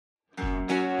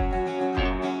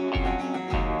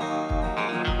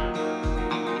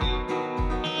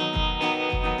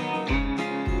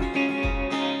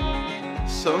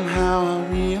Now I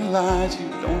realize you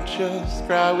don't just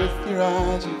cry with your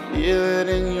eyes, you feel it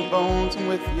in your bones, and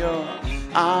with your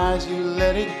eyes you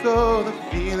let it go. The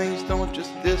feelings don't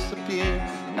just disappear,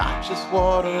 not just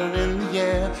water in the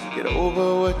air. Get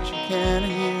over what you can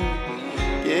and you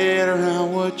get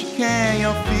around what you can.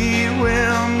 Your feet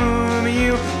will move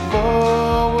you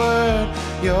forward,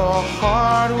 your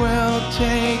heart will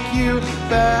take you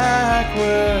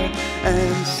backward,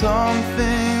 and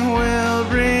something will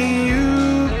bring you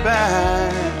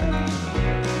back.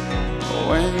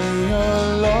 When you're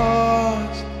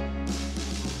lost,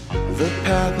 the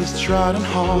path is trodden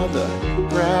hard, the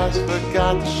grass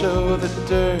forgot to show, the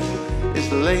dirt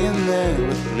is laying there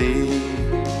with leaves.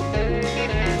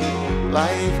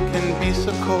 Life can be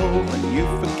so cold when you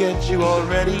forget you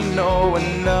already know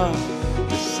enough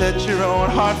to set your own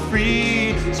heart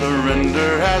free.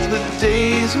 Surrender as the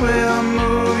days will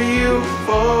move you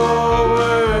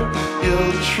forward.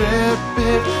 You'll trip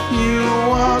if you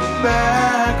walk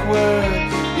backward.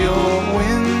 You'll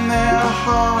win their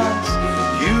hearts,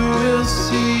 you will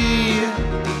see.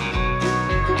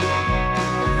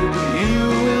 You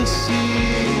will see.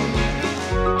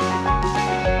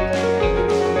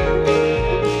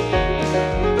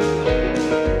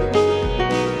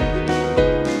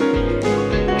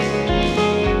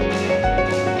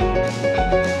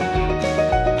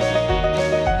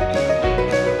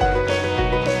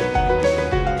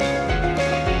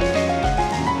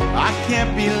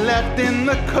 Can't be left in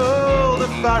the cold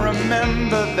if I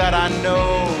remember that I know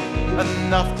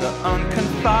enough to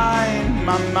unconfine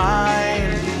my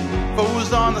mind.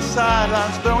 Foes on the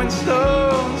sidelines throwing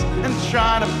stones and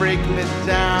trying to break me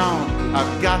down.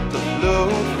 I've got to flow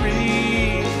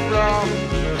free from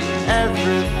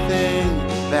everything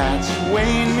that's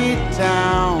weighing me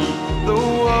down. The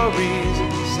worries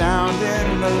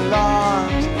sounding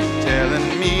alarms telling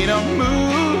me to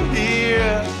move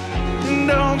here.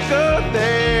 Don't go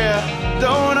there,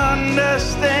 don't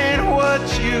understand what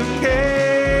you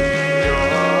can.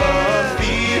 Your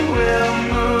feet will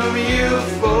move you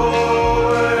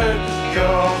forward,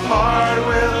 your heart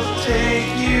will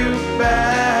take you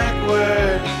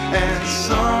backward, and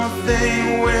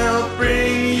something will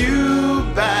bring you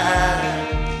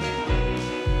back.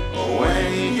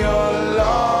 When you're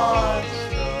lost,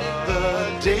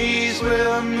 the days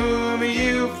will move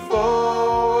you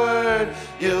forward.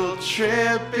 You'll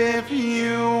trip if